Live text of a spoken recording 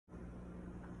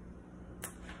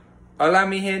Hola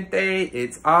Mi Gente,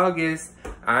 it's August.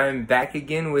 I'm back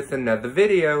again with another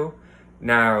video.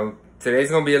 Now,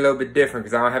 today's gonna be a little bit different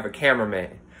because I don't have a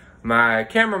cameraman. My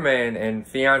cameraman and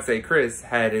fiance Chris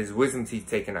had his wisdom teeth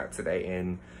taken out today,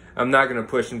 and I'm not gonna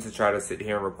push him to try to sit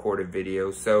here and record a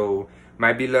video. So,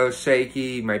 might be a little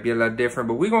shaky, might be a little different,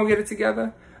 but we're gonna get it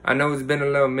together. I know it's been a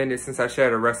little minute since I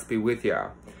shared a recipe with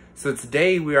y'all. So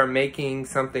today we are making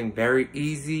something very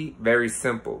easy, very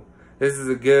simple. This is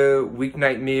a good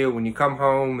weeknight meal when you come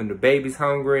home and the baby's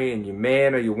hungry and your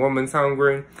man or your woman's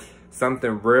hungry.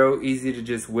 Something real easy to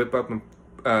just whip up and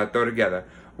throw together.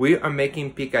 We are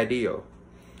making picadillo.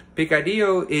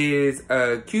 Picadillo is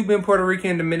a Cuban, Puerto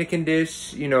Rican, Dominican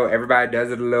dish. You know, everybody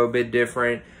does it a little bit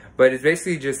different. But it's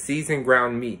basically just seasoned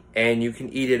ground meat. And you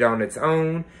can eat it on its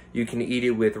own. You can eat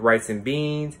it with rice and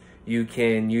beans. You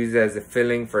can use it as a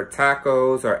filling for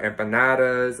tacos or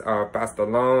empanadas or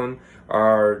pastelón,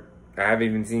 or I've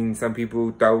even seen some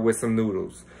people throw it with some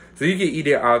noodles. So you can eat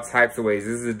it all types of ways.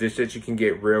 This is a dish that you can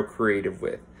get real creative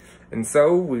with. And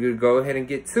so we're going to go ahead and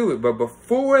get to it. But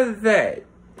before that,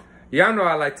 y'all know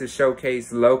I like to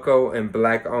showcase local and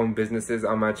black-owned businesses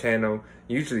on my channel,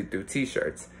 usually through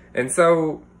t-shirts. And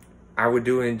so I would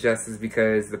do injustice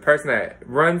because the person that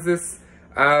runs this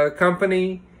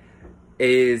company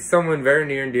is someone very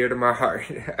near and dear to my heart,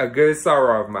 a good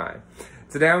sorrow of mine.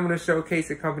 Today I'm going to showcase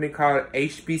a company called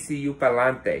HBCU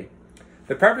Palante.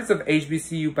 The purpose of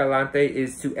HBCU Palante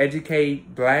is to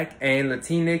educate Black and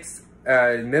Latinx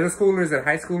middle schoolers and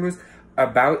high schoolers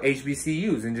about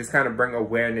HBCUs and just kind of bring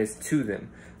awareness to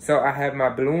them. So I have my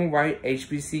blue and white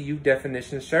HBCU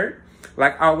definition shirt.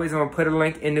 Like always, I'm going to put a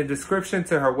link in the description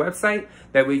to her website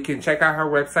that we can check out her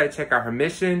website, check out her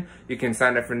mission. You can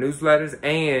sign up for newsletters,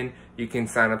 and you can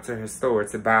sign up to her store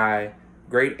to buy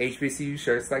great HBCU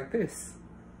shirts like this.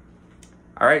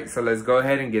 All right, so let's go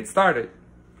ahead and get started.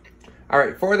 All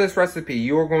right, for this recipe,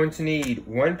 you are going to need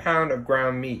 1 pound of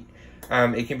ground meat.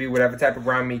 It can be whatever type of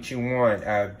ground meat you want.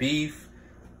 Beef,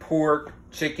 pork,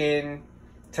 chicken,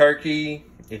 turkey.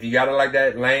 If you got it like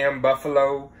that, lamb,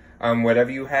 buffalo,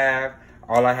 whatever you have.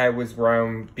 All I had was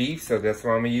ground beef, so that's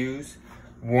what I'm gonna use.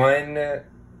 1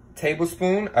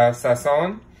 tablespoon of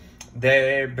Sazon.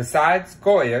 Then besides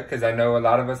Goya, because I know a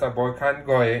lot of us are boycotting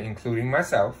Goya, including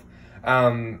myself,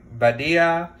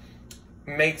 Badia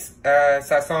makes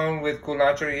Sazon with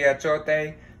culantro y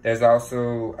achote. There's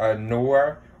also a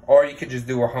Nor, or you could just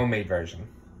do a homemade version.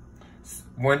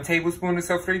 1 tablespoon of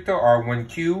sofrito, or 1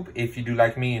 cube if you do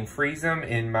like me and freeze them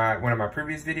in one of my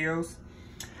previous videos.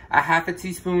 A ½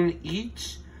 teaspoon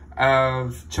each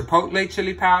of chipotle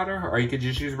chili powder, or you could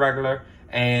just use regular,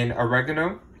 and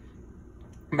oregano.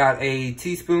 About a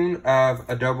teaspoon of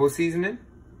adobo seasoning.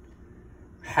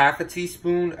 ½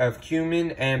 teaspoon of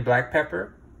cumin and black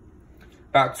pepper.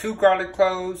 About 2 garlic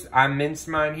cloves. I minced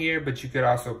mine here, but you could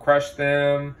also crush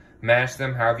them, mash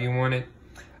them, however you want it.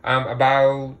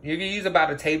 You can use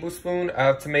about a tablespoon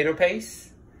of tomato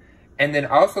paste. And then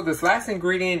also this last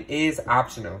ingredient is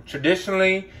optional.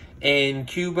 Traditionally in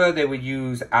Cuba, they would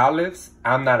use olives.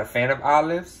 I'm not a fan of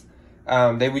olives.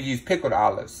 They would use pickled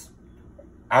olives.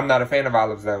 I'm not a fan of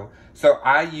olives though. So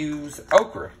I use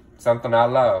okra, something I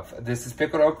love. This is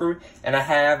pickled okra, and I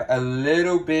have a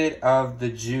little bit of the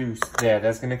juice there.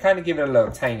 That's gonna kind of give it a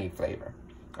little tangy flavor.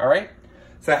 All right,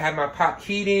 so I have my pot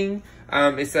heating.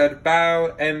 It's at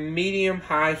about a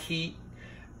medium-high heat,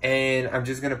 and I'm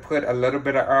just gonna put a little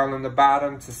bit of oil on the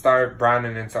bottom to start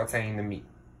browning and sauteing the meat.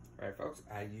 All right, folks,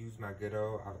 I use my good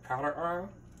old avocado oil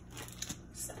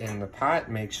in the pot.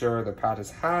 Make sure the pot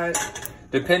is hot.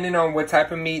 Depending on what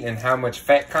type of meat and how much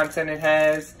fat content it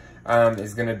has,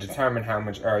 is gonna determine how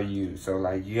much oil you use. So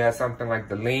like you have something like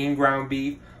the lean ground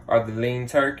beef or the lean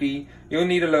turkey, you'll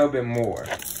need a little bit more,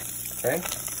 okay?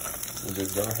 We'll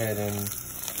just go ahead and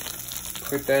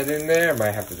put that in there. I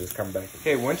might have to just come back.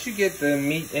 Okay, once you get the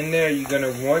meat in there, you're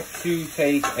gonna want to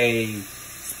take a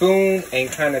spoon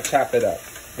and kind of chop it up.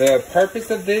 The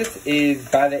purpose of this is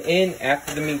by the end,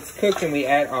 after the meat's cooked and we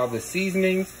add all the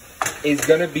seasonings, it's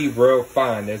gonna be real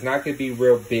fine. There's not gonna be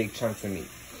real big chunks of meat.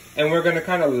 And we're gonna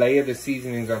kind of layer the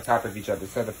seasonings on top of each other.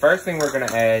 So the first thing we're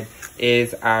gonna add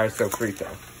is our sofrito.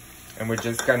 And we're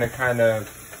just gonna kind of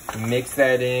mix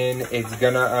that in. It's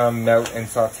gonna melt and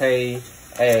saute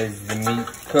as the meat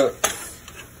cooks.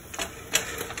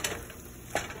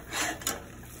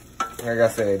 Like I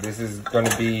said, this is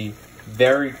gonna be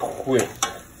very quick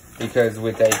because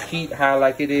with that heat high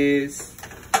like it is,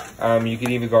 you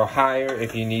can even go higher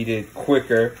if you need it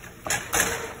quicker.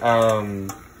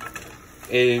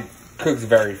 It cooks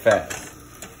very fast.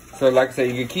 So like I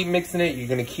said, you can keep mixing it. You're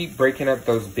gonna keep breaking up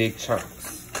those big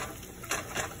chunks.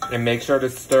 And make sure to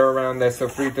stir around that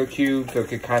sofrito cube so it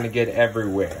can kind of get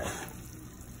everywhere.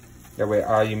 That way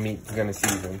all your meat is gonna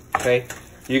season, okay?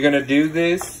 You're gonna do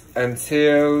this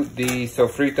until the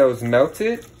sofrito is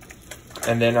melted.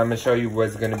 And then I'm gonna show you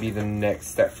what's gonna be the next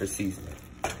step for seasoning.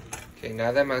 Okay,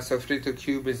 now that my sofrito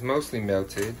cube is mostly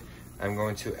melted, I'm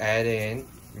going to add in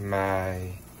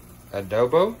my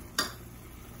adobo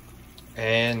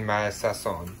and my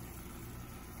Sazon.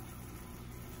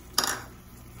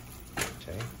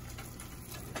 Okay.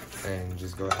 And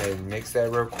just go ahead and mix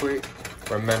that real quick.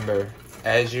 Remember,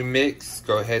 as you mix,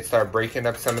 go ahead and start breaking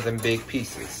up some of them big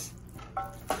pieces.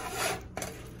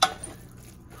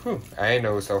 Whew, I didn't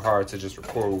know it was so hard to just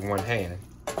record with one hand.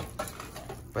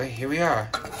 But here we are.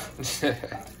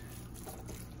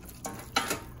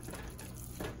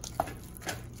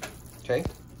 Okay.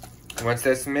 Once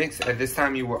that's mixed, at this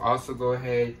time you will also go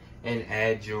ahead and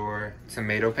add your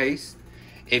tomato paste.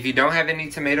 If you don't have any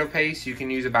tomato paste, you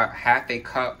can use about half a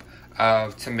cup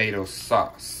of tomato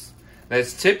sauce.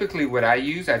 That's typically what I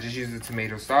use. I just use the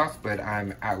tomato sauce, but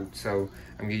I'm out, so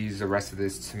I'm gonna use the rest of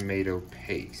this tomato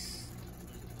paste.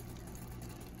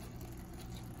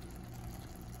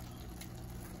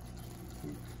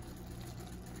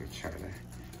 Try to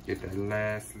get that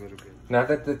last little bit. Now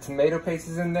that the tomato paste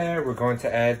is in there, we're going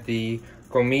to add the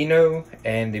comino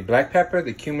and the black pepper,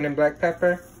 the cumin and black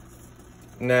pepper.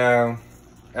 Now,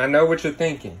 I know what you're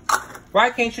thinking. Why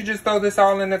can't you just throw this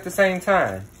all in at the same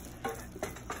time?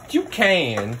 You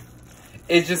can.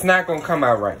 It's just not going to come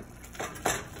out right.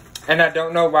 And I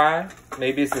don't know why.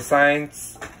 Maybe it's a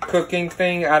science cooking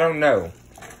thing. I don't know.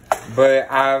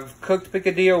 But I've cooked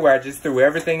Picadillo where I just threw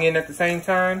everything in at the same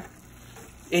time.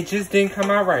 It just didn't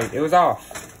come out right. It was off.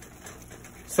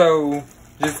 So,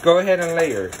 just go ahead and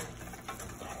layer it.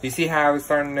 You see how it's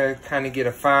starting to kind of get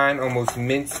a fine, almost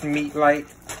minced meat-like?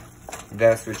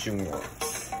 That's what you want.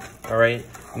 Alright?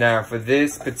 Now, for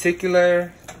this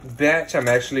particular batch, I'm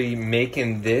actually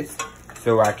making this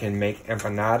so I can make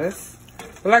empanadas.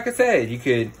 But like I said, you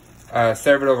could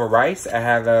serve it over rice. I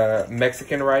have a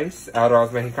Mexican rice, arroz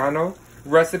mexicano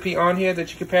recipe on here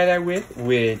that you can pair that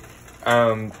with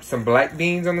some black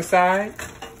beans on the side.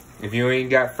 If you ain't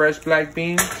got fresh black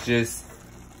beans, just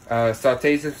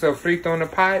saute some sofrito in the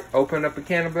pot, open up a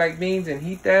can of black beans and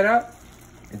heat that up.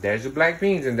 There's your black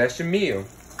beans and that's your meal.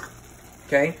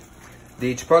 Okay?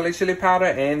 The chipotle chili powder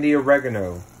and the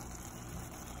oregano.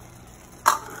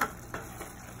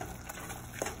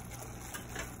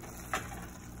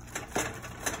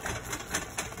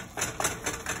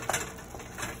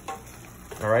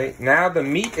 Alright, now the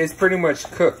meat is pretty much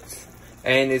cooked.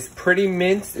 And it's pretty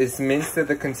minced. It's minced to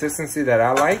the consistency that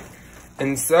I like.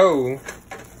 And so,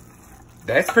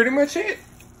 that's pretty much it.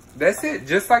 That's it,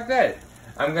 just like that.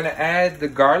 I'm gonna add the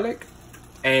garlic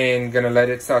and gonna let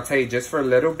it saute just for a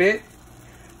little bit.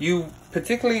 You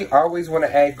particularly always wanna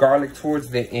add garlic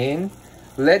towards the end.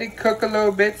 Let it cook a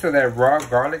little bit so that raw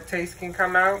garlic taste can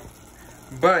come out.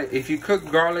 But if you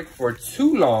cook garlic for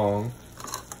too long,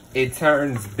 it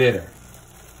turns bitter.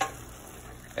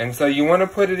 And so you want to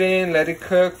put it in, let it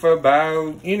cook for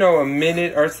about, you know, a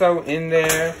minute or so in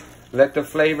there. Let the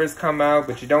flavors come out,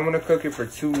 but you don't want to cook it for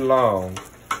too long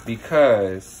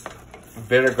because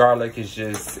bitter garlic is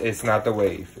just, it's not the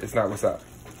wave. It's not what's up.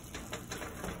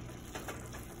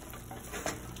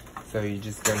 So you're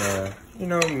just gonna, you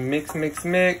know, mix.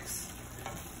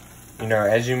 You know,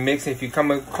 as you mix, if you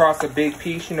come across a big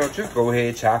piece, you know, just go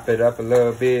ahead, chop it up a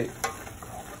little bit.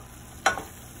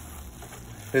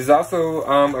 There's also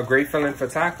a great filling for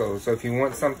tacos. So if you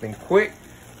want something quick,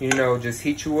 you know, just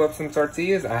heat you up some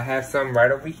tortillas. I have some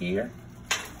right over here.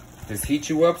 Just heat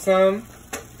you up some,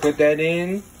 put that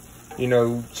in, you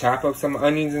know, chop up some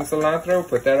onions and cilantro,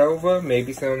 put that over,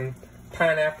 maybe some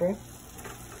pineapple,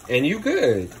 and you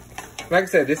good. Like I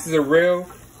said, this is a real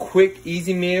quick,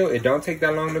 easy meal. It don't take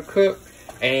that long to cook,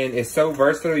 and it's so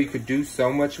versatile. You could do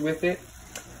so much with it.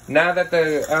 Now that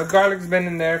the garlic's been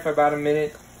in there for about a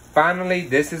minute, finally,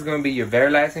 this is going to be your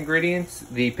very last ingredients,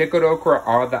 the pickled okra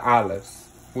or the olives.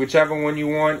 Whichever one you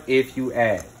want, if you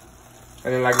add.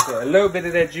 And then, like I said, a little bit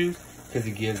of that juice, because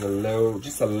it gives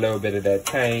just a little bit of that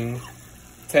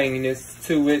tanginess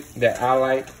to it that I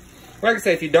like. Like I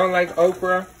said, if you don't like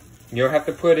okra, you don't have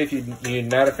to put it. If you're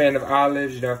not a fan of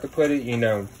olives, you don't have to put it, you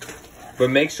know. But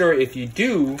make sure if you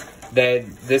do, that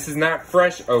this is not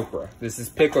fresh okra. This is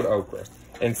pickled okra.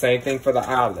 And same thing for the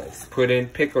olives. Put in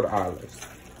pickled olives.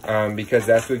 Because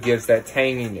that's what gives that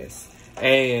tanginess.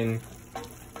 And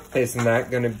it's not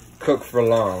going to cook for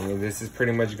long. And this is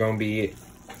pretty much going to be it.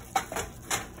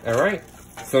 Alright.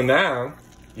 So now,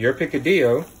 your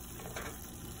picadillo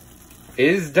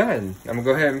is done. I'm going to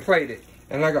go ahead and plate it.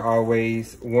 And like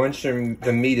always, once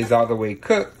the meat is all the way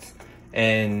cooked,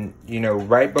 and you know,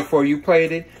 right before you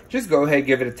plate it, just go ahead,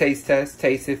 give it a taste test.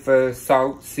 Taste it for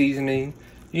salt, seasoning.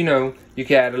 You know, you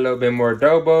can add a little bit more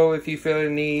adobo if you feel it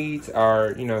needs,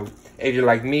 or you know, if you're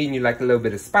like me and you like a little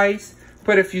bit of spice,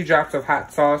 put a few drops of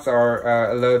hot sauce or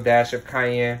a little dash of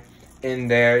cayenne in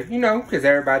there, you know, because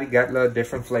everybody got a little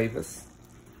different flavors.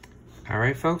 All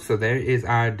right, folks, so there is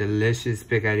our delicious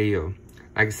picadillo.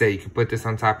 Like I said, you can put this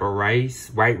on top of rice,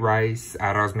 white rice,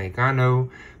 arroz mexicano,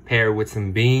 pair it with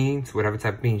some beans, whatever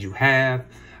type of beans you have,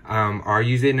 or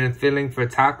use it in a filling for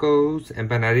tacos,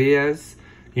 empanadillas,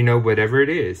 you know, whatever it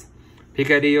is.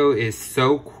 Picadillo is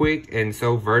so quick and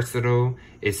so versatile.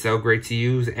 It's so great to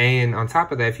use. And on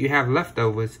top of that, if you have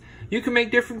leftovers, you can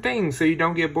make different things so you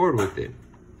don't get bored with it.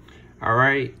 All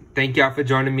right. Thank y'all for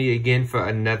joining me again for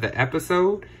another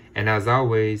episode. And as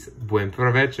always, buen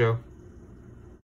provecho.